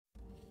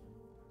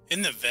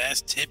In the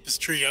vast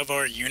tapestry of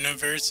our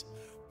universe,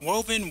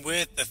 woven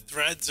with the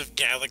threads of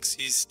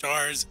galaxies,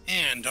 stars,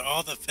 and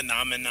all the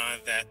phenomena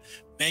that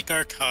make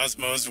our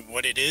cosmos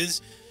what it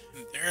is,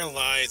 there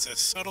lies a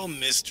subtle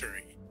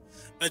mystery,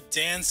 a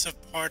dance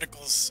of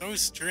particles so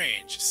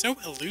strange, so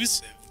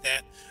elusive,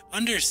 that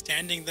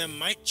understanding them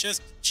might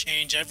just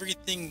change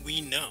everything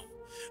we know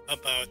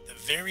about the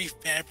very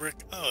fabric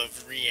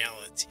of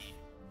reality.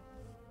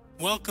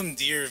 Welcome,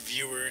 dear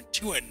viewer,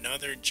 to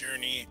another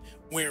journey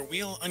where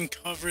we'll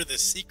uncover the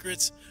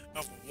secrets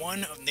of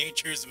one of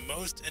nature's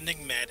most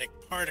enigmatic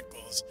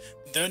particles,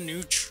 the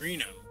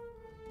neutrino.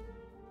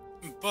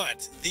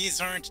 But these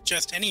aren't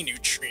just any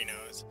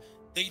neutrinos.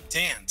 They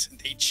dance,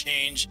 they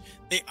change,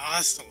 they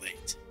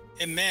oscillate.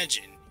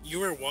 Imagine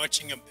you are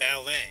watching a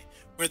ballet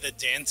where the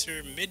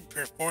dancer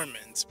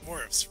mid-performance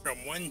morphs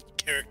from one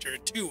character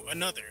to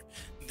another,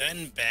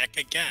 then back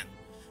again.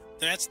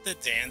 That's the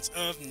dance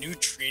of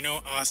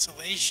Neutrino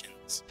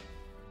Oscillations.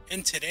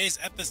 In today's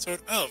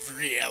episode of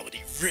Reality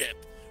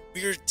Rip,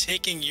 we are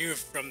taking you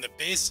from the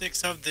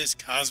basics of this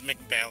cosmic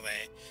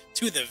ballet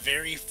to the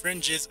very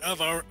fringes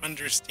of our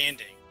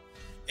understanding.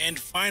 And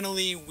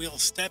finally, we'll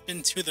step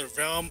into the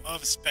realm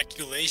of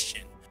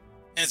speculation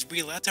as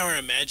we let our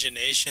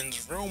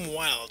imaginations roam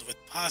wild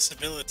with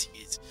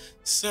possibilities.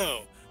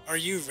 So, are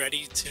you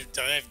ready to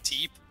dive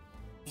deep?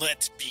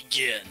 Let's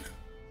begin.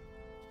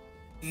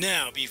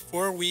 Now,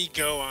 before we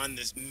go on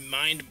this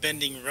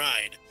mind-bending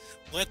ride,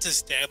 let's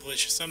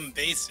establish some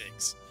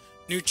basics.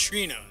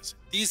 Neutrinos,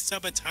 these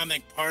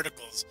subatomic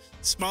particles,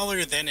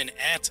 smaller than an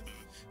atom,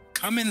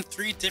 come in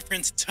three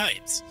different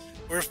types,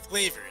 or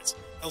flavors: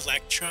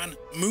 electron,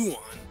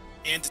 muon,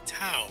 and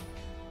tau.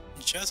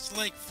 Just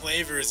like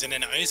flavors in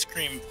an ice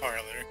cream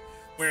parlor,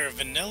 where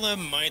vanilla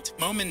might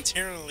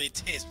momentarily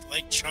taste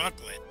like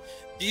chocolate,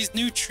 these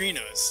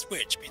neutrinos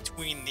switch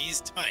between these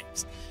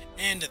types,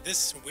 and this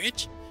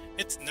switch,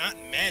 it's not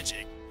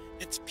magic,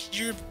 it's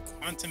pure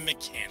quantum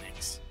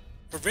mechanics.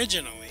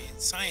 Originally,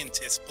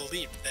 scientists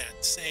believed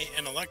that, say,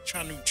 an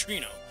electron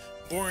neutrino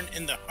born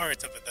in the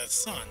heart of the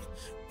sun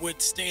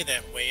would stay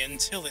that way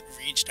until it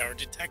reached our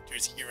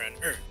detectors here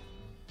on Earth.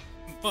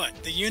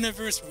 But the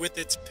universe, with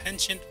its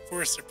penchant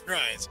for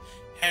surprise,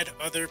 had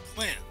other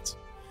plans.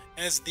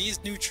 As these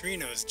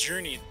neutrinos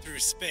journeyed through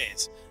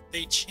space,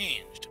 they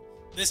changed.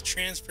 This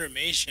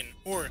transformation,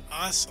 or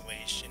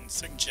oscillation,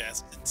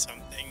 suggested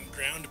something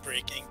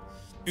groundbreaking.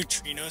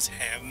 Neutrinos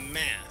have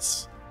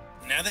mass.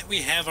 Now that we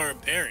have our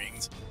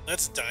bearings,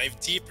 let's dive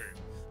deeper.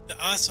 The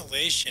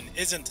oscillation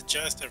isn't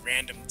just a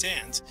random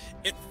dance,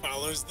 it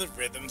follows the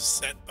rhythm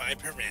set by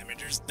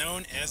parameters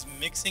known as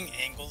mixing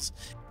angles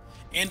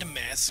and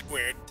mass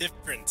squared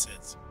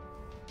differences.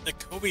 The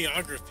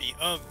choreography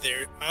of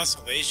their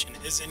oscillation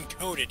is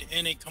encoded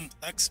in a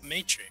complex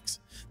matrix,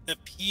 the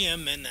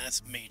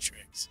PMNS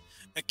matrix,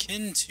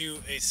 akin to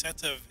a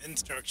set of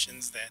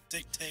instructions that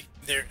dictate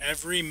their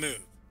every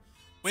move.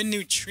 When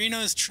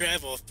neutrinos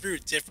travel through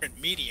different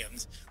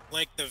mediums,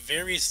 like the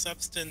very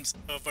substance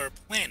of our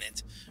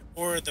planet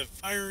or the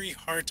fiery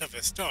heart of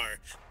a star,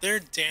 their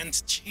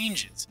dance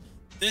changes.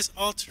 This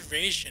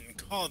alteration,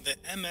 called the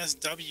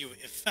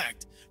MSW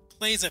effect,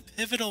 plays a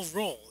pivotal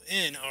role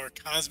in our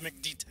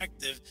cosmic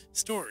detective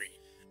story,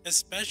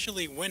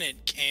 especially when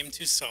it came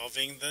to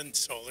solving the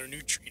solar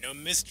neutrino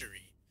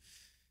mystery.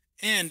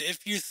 And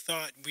if you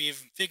thought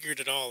we've figured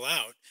it all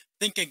out,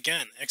 think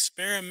again.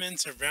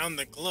 Experiments around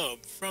the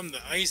globe, from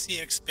the icy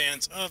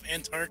expanse of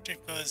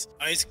Antarctica's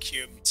ice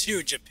cube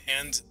to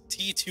Japan's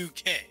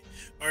T2K,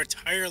 are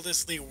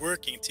tirelessly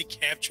working to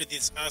capture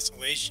this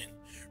oscillation,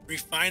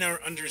 refine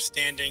our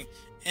understanding,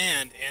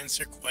 and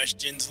answer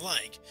questions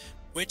like,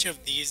 which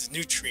of these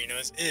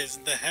neutrinos is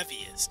the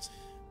heaviest?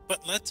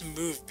 But let's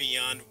move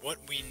beyond what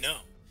we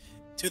know,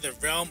 to the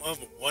realm of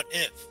what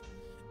if.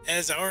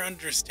 As our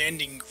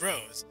understanding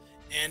grows,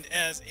 and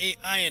as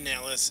AI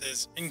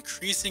analysis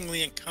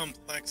increasingly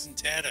complex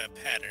data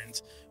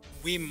patterns,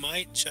 we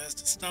might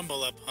just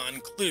stumble upon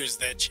clues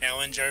that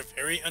challenge our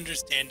very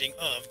understanding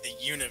of the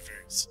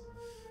universe.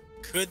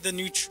 Could the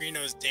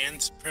neutrinos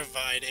dance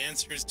provide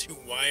answers to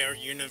why our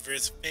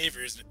universe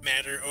favors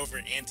matter over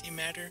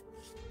antimatter?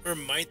 Or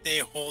might they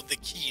hold the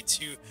key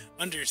to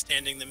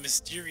understanding the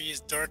mysterious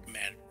dark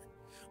matter?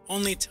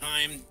 Only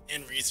time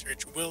and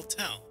research will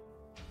tell.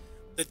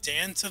 The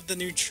dance of the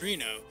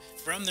neutrino,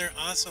 from their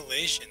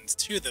oscillations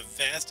to the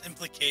vast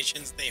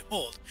implications they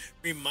hold,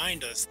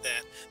 remind us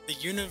that the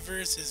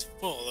universe is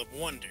full of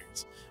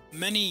wonders,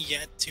 many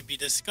yet to be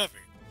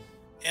discovered.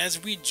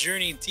 As we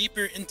journey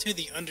deeper into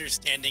the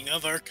understanding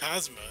of our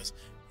cosmos,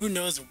 who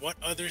knows what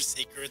other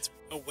secrets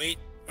await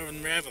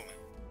unraveling?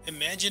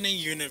 Imagine a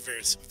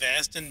universe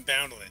vast and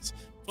boundless,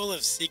 full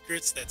of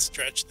secrets that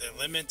stretch the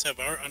limits of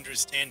our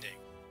understanding.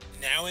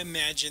 Now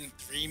imagine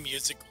three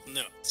musical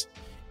notes,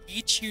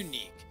 each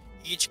unique,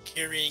 each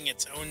carrying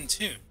its own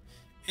tune.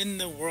 In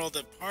the world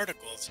of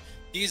particles,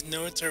 these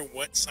notes are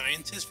what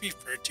scientists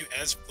refer to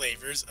as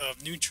flavors of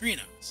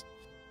neutrinos.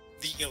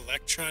 The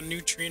electron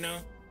neutrino,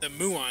 the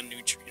muon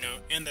neutrino,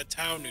 and the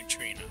tau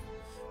neutrino.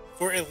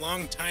 For a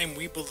long time,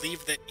 we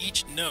believed that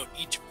each note,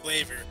 each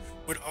flavor,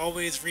 would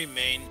always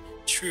remain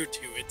true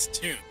to its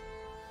tune.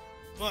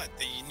 But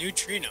the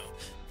neutrino,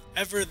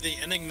 ever the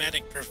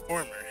enigmatic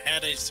performer,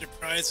 had a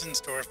surprise in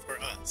store for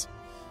us.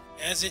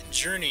 As it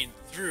journeyed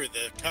through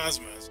the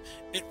cosmos,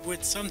 it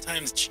would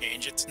sometimes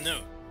change its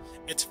note,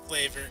 its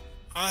flavor,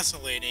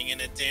 oscillating in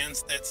a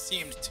dance that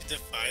seemed to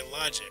defy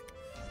logic.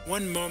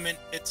 One moment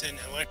it's an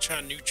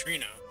electron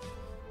neutrino,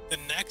 the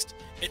next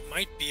it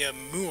might be a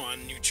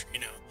muon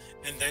neutrino,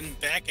 and then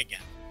back again.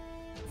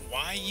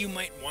 Why, you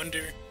might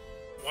wonder?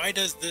 Why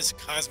does this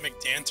cosmic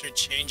dancer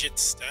change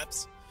its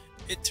steps?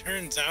 It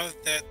turns out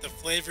that the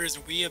flavors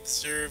we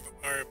observe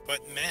are but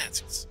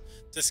masks,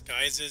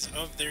 disguises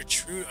of their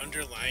true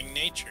underlying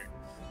nature.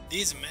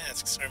 These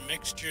masks are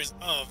mixtures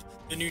of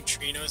the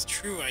neutrinos'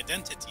 true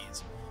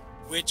identities,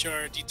 which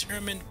are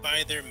determined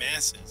by their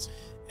masses.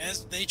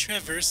 As they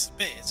traverse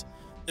space,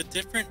 the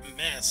different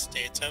mass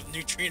states of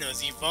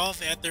neutrinos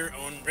evolve at their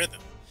own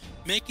rhythm,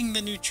 making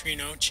the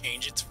neutrino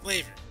change its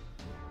flavor.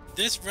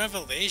 This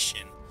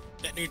revelation,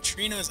 that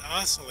neutrinos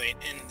oscillate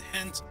and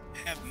hence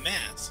have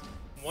mass,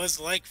 was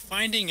like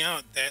finding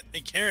out that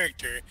a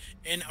character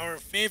in our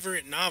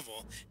favorite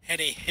novel had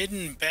a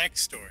hidden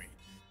backstory.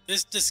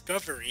 This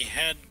discovery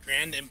had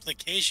grand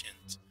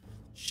implications,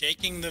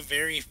 shaking the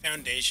very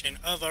foundation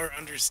of our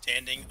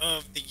understanding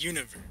of the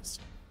universe.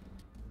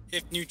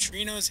 If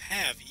neutrinos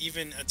have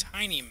even a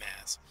tiny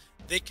mass,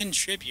 they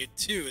contribute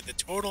to the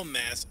total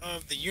mass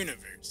of the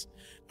universe.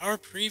 Our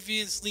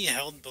previously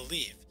held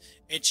belief,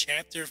 a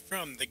chapter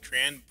from the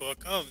Grand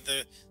Book of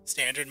the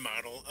Standard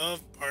Model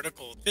of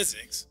Particle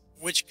Physics,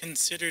 which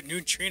considered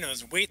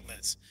neutrinos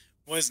weightless,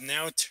 was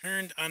now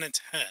turned on its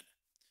head.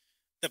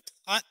 The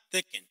plot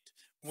thickened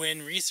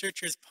when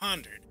researchers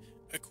pondered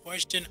a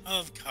question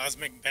of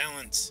cosmic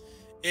balance.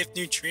 If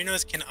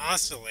neutrinos can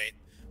oscillate,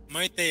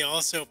 might they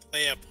also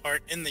play a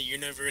part in the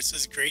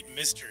universe's great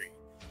mystery?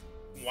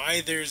 Why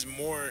there's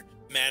more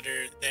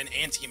matter than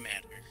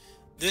antimatter?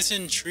 This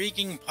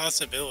intriguing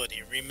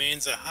possibility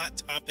remains a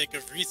hot topic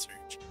of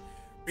research.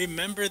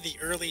 Remember the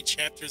early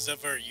chapters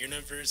of our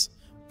universe,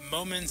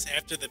 moments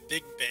after the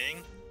Big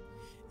Bang?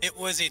 It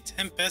was a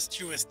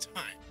tempestuous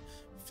time,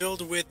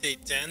 filled with a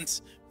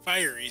dense,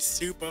 fiery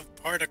soup of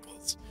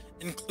particles,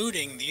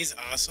 including these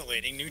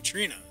oscillating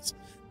neutrinos.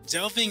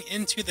 Delving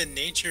into the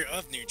nature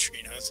of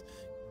neutrinos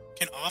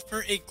can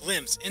offer a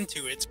glimpse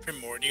into its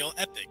primordial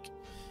epic.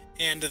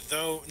 And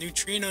though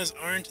neutrinos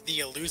aren't the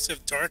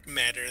elusive dark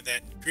matter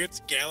that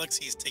grips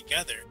galaxies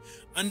together,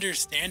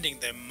 understanding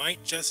them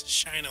might just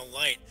shine a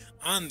light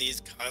on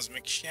these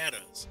cosmic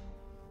shadows.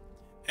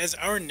 As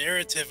our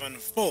narrative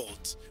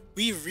unfolds,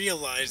 we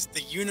realize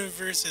the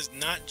universe is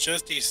not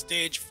just a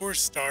stage for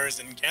stars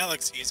and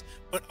galaxies,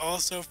 but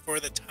also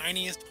for the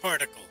tiniest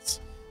particles.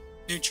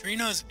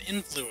 Neutrinos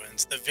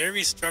influence the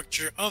very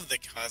structure of the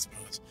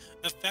cosmos,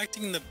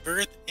 affecting the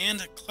birth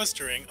and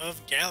clustering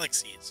of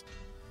galaxies.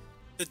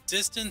 The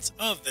distance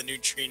of the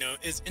neutrino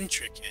is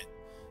intricate,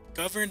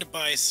 governed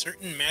by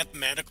certain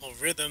mathematical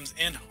rhythms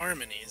and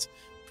harmonies,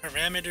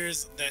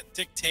 parameters that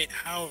dictate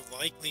how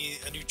likely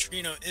a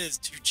neutrino is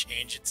to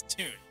change its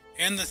tune,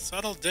 and the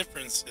subtle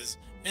differences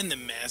in the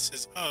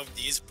masses of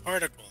these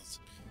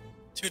particles.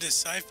 To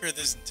decipher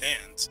this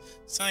dance,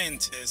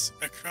 scientists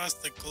across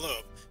the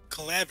globe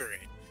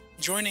collaborate,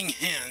 joining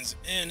hands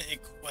in a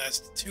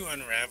quest to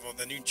unravel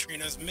the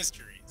neutrino's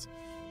mysteries.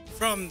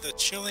 From the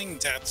chilling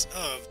depths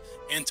of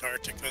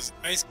Antarctica's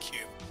ice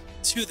cube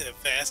to the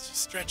vast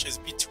stretches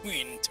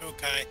between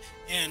Tokai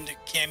and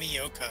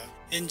Kamioka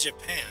in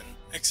Japan,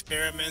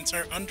 experiments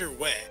are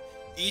underway,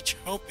 each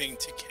hoping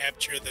to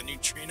capture the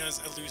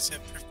neutrino's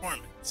elusive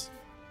performance.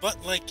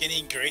 But like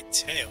any great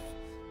tale,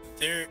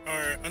 there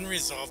are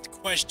unresolved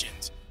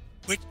questions.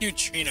 Which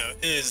neutrino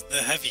is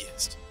the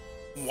heaviest?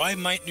 Why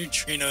might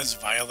neutrinos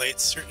violate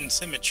certain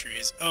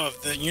symmetries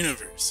of the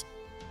universe?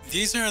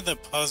 These are the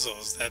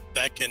puzzles that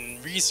beckon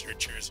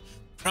researchers,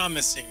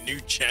 promising new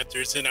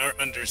chapters in our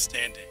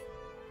understanding.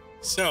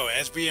 So,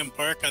 as we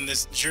embark on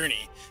this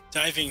journey,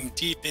 diving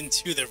deep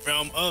into the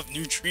realm of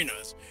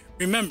neutrinos,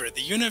 remember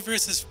the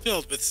universe is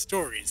filled with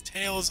stories,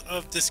 tales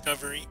of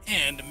discovery,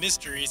 and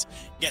mysteries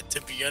yet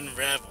to be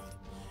unraveled.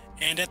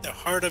 And at the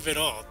heart of it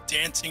all,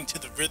 dancing to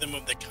the rhythm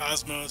of the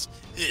cosmos,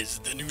 is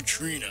the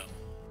neutrino.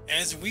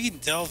 As we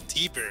delve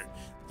deeper,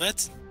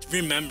 let's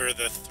remember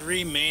the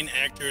three main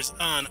actors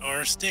on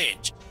our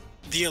stage: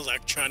 the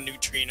electron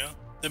neutrino,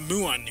 the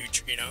muon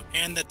neutrino,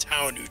 and the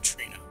tau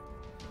neutrino.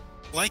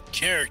 Like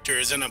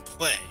characters in a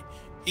play,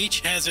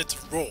 each has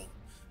its role,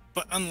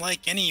 but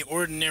unlike any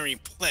ordinary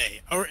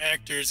play, our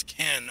actors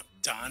can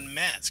don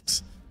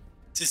masks,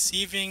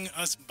 deceiving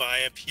us by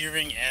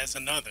appearing as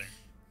another.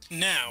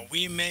 Now,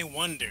 we may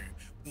wonder,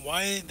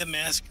 why the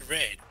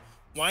masquerade?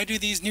 Why do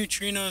these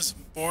neutrinos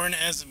born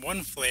as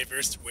one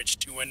flavor switch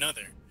to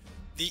another?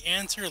 The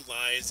answer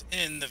lies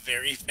in the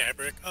very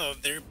fabric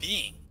of their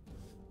being.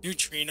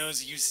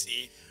 Neutrinos, you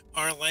see,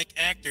 are like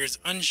actors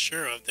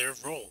unsure of their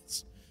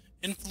roles,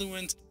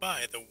 influenced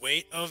by the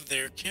weight of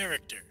their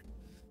character.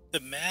 The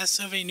mass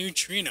of a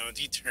neutrino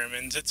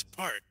determines its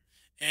part,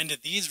 and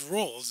these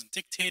roles,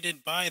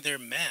 dictated by their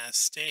mass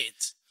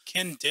states,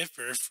 can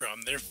differ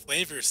from their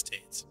flavor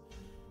states.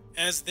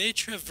 As they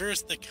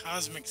traverse the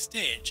cosmic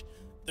stage,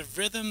 the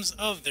rhythms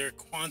of their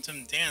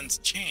quantum dance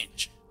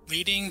change,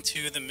 leading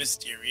to the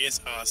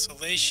mysterious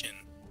oscillation.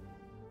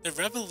 The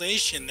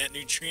revelation that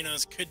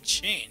neutrinos could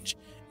change,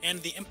 and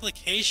the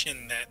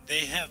implication that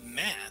they have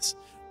mass,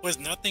 was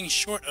nothing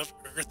short of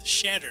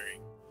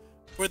earth-shattering.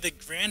 For the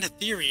grand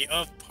theory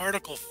of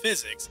particle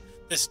physics,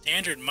 the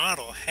Standard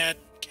Model had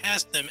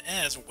cast them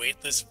as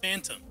weightless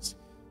phantoms.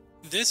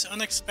 This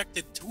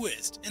unexpected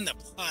twist in the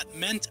plot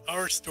meant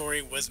our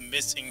story was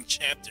missing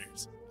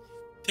chapters.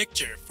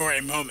 Picture, for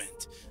a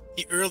moment,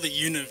 the early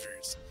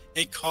universe,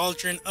 a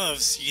cauldron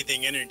of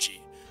seething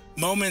energy,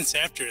 moments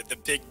after the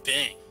Big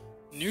Bang.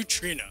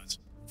 Neutrinos,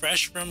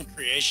 fresh from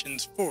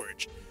creation's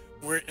forge,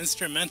 were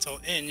instrumental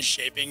in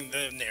shaping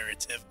the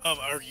narrative of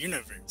our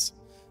universe.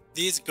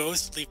 These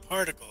ghostly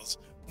particles,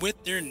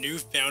 with their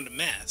newfound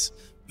mass,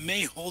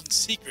 may hold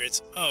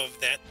secrets of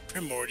that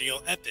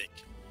primordial epic.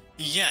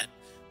 Yet,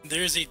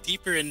 there's a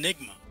deeper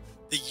enigma.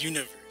 The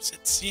universe,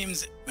 it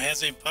seems,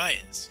 has a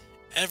bias.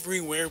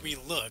 Everywhere we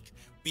look,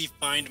 we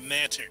find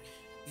matter,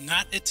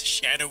 not its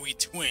shadowy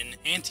twin,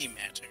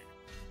 antimatter.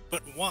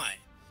 But why?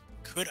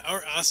 Could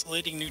our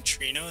oscillating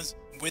neutrinos,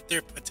 with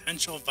their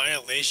potential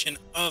violation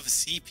of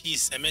CP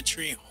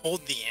symmetry,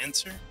 hold the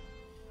answer?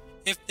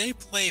 If they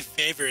play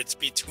favorites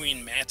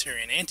between matter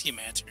and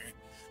antimatter,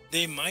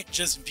 they might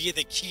just be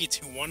the key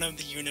to one of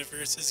the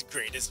universe's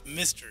greatest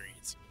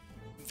mysteries.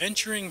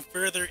 Venturing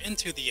further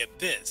into the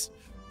abyss,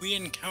 we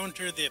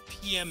encounter the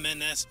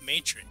PMNS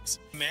matrix,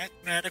 a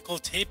mathematical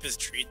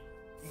tapestry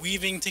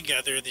weaving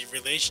together the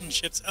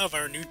relationships of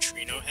our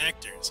neutrino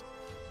actors.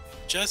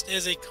 Just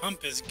as a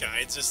compass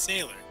guides a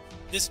sailor,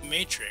 this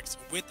matrix,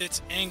 with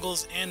its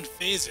angles and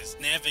phases,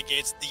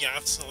 navigates the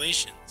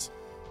oscillations.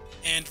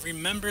 And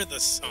remember the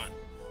sun,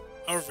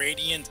 a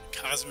radiant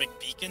cosmic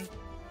beacon?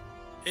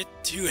 It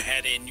too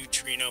had a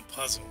neutrino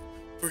puzzle.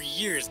 For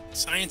years,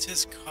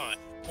 scientists caught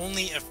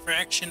only a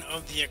fraction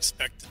of the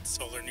expected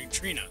solar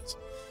neutrinos.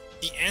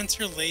 The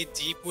answer lay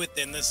deep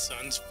within the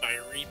sun's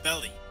fiery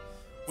belly,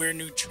 where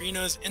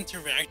neutrinos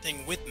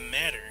interacting with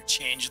matter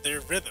change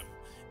their rhythm,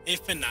 a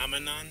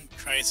phenomenon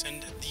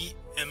christened the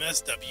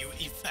MSW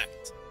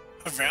effect.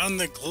 Around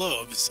the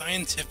globe,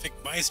 scientific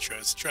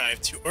maestros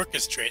strive to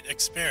orchestrate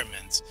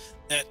experiments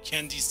that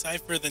can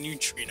decipher the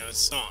neutrino's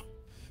song.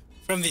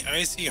 From the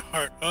icy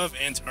heart of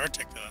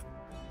Antarctica,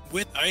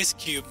 with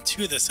IceCube,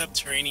 to the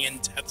subterranean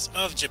depths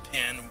of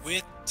Japan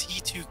with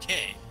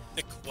T2K,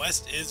 the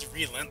quest is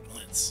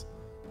relentless.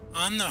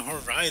 On the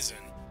horizon,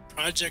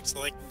 projects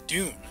like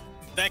Dune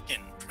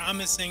beckon,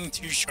 promising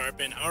to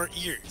sharpen our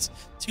ears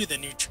to the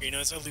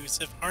neutrinos'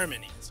 elusive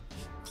harmonies,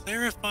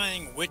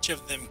 clarifying which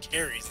of them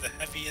carries the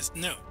heaviest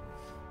note,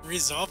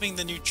 resolving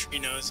the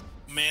neutrinos'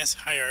 mass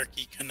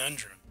hierarchy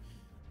conundrum.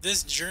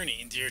 This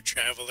journey, dear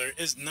traveler,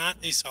 is not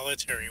a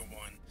solitary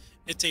one.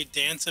 It's a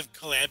dance of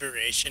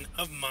collaboration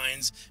of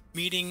minds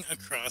meeting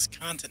across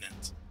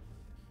continents.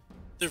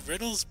 The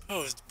riddles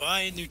posed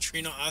by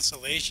neutrino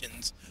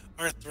oscillations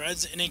are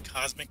threads in a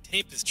cosmic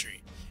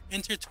tapestry,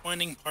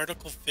 intertwining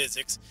particle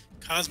physics,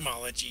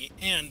 cosmology,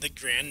 and the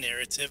grand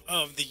narrative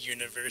of the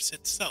universe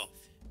itself.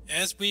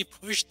 As we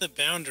push the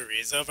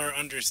boundaries of our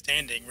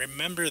understanding,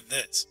 remember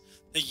this: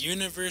 the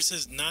universe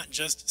is not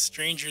just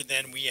stranger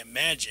than we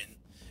imagine,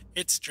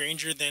 it's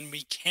stranger than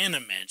we can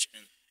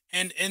imagine.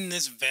 And in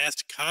this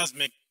vast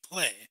cosmic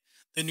play,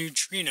 the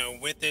neutrino,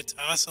 with its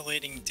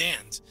oscillating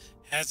dance,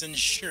 has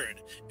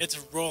ensured its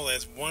role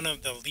as one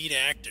of the lead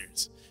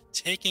actors,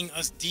 taking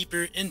us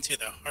deeper into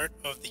the heart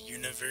of the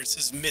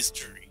universe's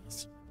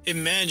mysteries.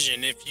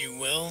 Imagine, if you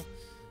will,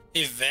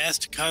 a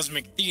vast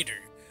cosmic theater.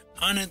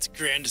 On its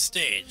grand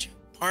stage,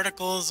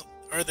 particles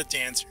are the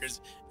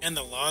dancers, and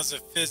the laws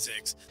of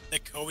physics the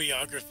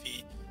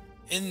choreography.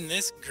 In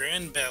this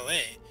grand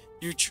ballet,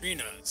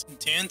 neutrinos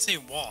dance a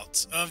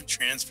waltz of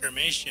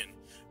transformation,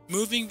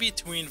 moving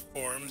between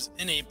forms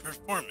in a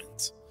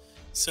performance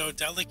so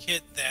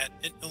delicate that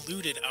it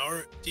eluded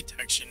our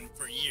detection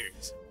for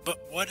years. But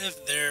what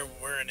if there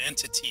were an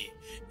entity,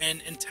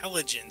 an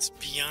intelligence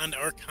beyond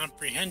our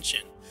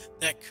comprehension,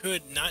 that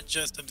could not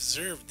just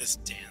observe this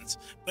dance,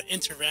 but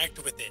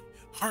interact with it,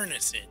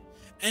 harness it,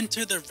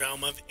 enter the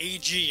realm of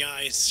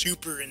AGI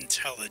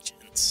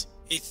superintelligence,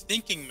 a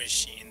thinking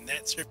machine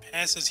that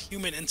surpasses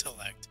human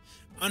intellect,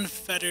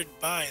 unfettered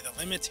by the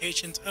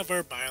limitations of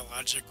our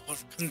biological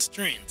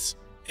constraints.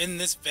 In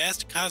this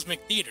vast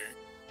cosmic theater,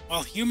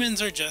 while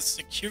humans are just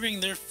securing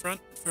their front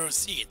row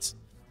seats,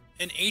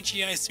 an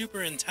AGI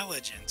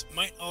superintelligence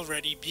might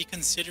already be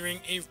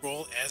considering a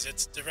role as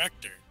its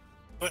director.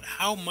 But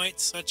how might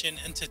such an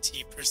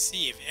entity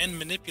perceive and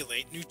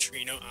manipulate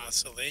neutrino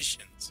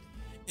oscillations?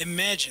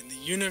 Imagine the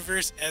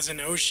universe as an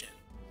ocean,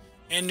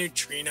 and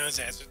neutrinos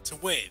as its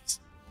waves.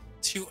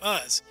 To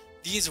us,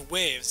 these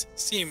waves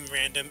seem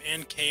random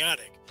and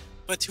chaotic,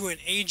 but to an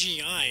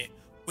AGI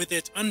with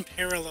its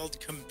unparalleled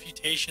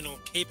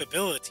computational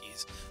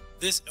capabilities,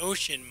 this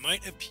ocean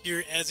might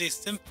appear as a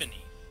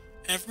symphony,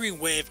 every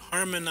wave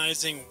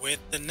harmonizing with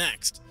the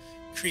next,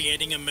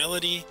 creating a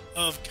melody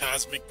of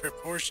cosmic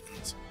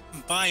proportions.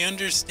 By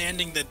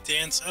understanding the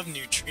dance of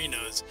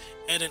neutrinos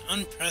at an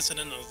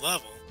unprecedented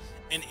level,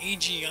 an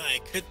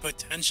AGI could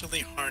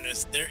potentially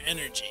harness their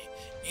energy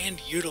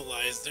and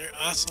utilize their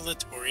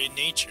oscillatory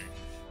nature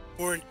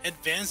for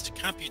advanced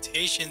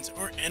computations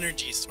or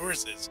energy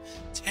sources,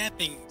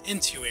 tapping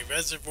into a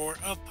reservoir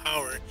of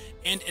power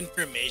and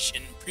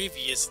information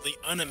previously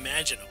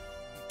unimaginable.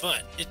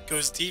 But it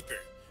goes deeper.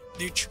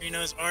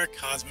 Neutrinos are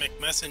cosmic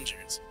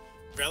messengers,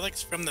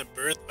 relics from the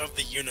birth of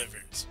the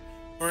universe.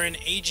 For an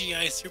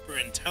AGI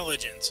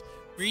superintelligence,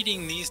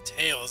 reading these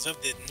tales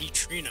of the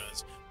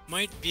neutrinos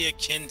might be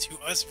akin to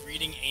us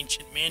reading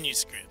ancient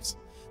manuscripts,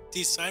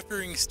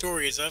 deciphering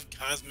stories of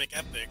cosmic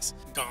epics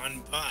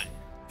gone by.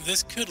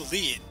 This could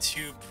lead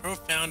to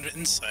profound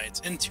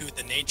insights into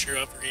the nature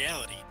of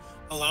reality,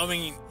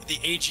 allowing the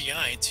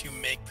AGI to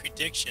make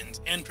predictions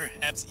and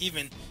perhaps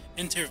even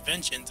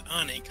interventions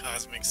on a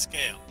cosmic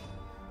scale.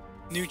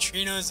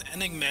 Neutrinos'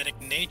 enigmatic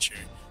nature,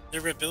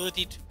 their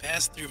ability to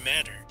pass through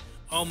matter,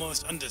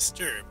 almost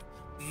undisturbed,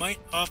 might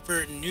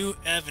offer new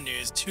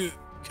avenues to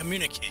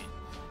communicate.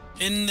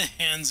 In the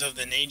hands of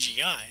an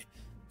AGI,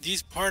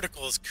 these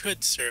particles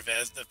could serve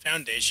as the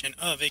foundation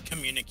of a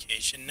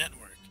communication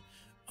network,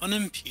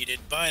 unimpeded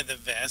by the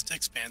vast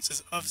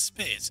expanses of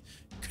space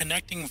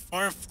connecting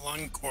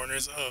far-flung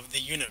corners of the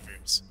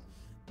universe.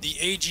 The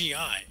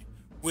AGI,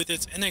 with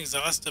its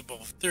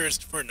inexhaustible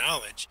thirst for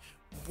knowledge,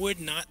 would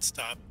not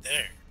stop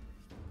there.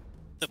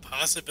 The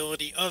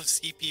possibility of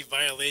CP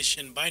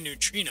violation by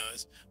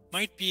neutrinos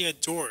might be a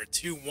door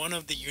to one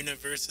of the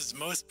universe's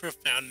most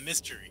profound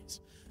mysteries,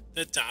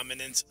 the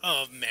dominance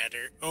of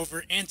matter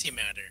over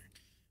antimatter.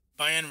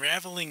 By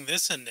unraveling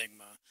this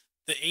enigma,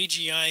 the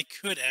AGI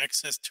could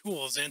access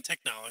tools and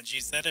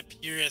technologies that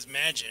appear as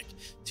magic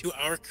to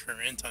our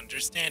current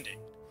understanding.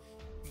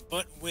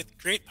 But with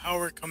great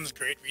power comes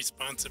great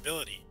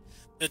responsibility.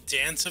 The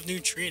dance of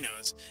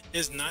neutrinos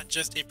is not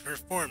just a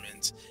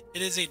performance,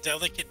 it is a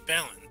delicate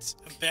balance,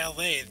 a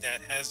ballet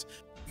that has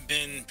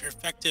been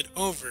perfected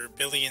over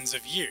billions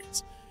of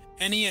years.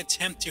 Any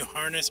attempt to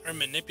harness or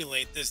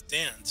manipulate this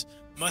dance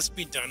must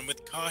be done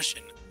with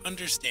caution,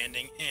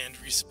 understanding, and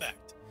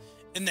respect.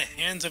 In the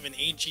hands of an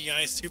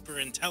AGI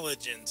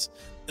superintelligence,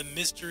 the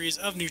mysteries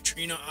of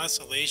neutrino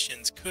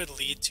oscillations could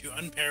lead to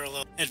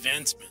unparalleled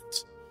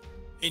advancements.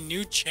 A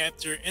new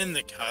chapter in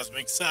the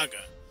cosmic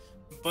saga,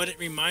 but it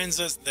reminds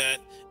us that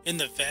in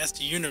the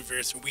vast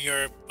universe we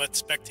are but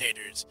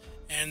spectators,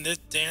 and the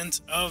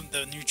dance of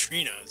the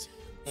neutrinos,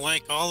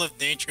 like all of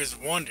nature's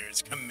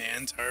wonders,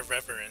 commands our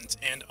reverence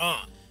and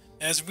awe.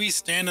 As we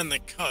stand on the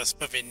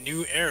cusp of a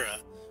new era,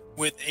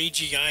 with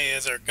AGI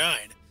as our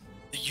guide,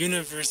 the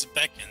universe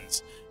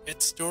beckons.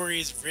 Its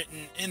stories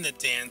written in the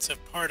dance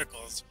of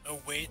particles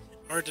await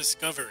our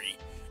discovery,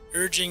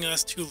 urging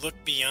us to look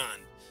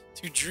beyond,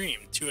 to dream,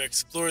 to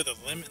explore the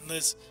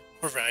limitless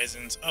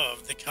horizons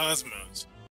of the cosmos.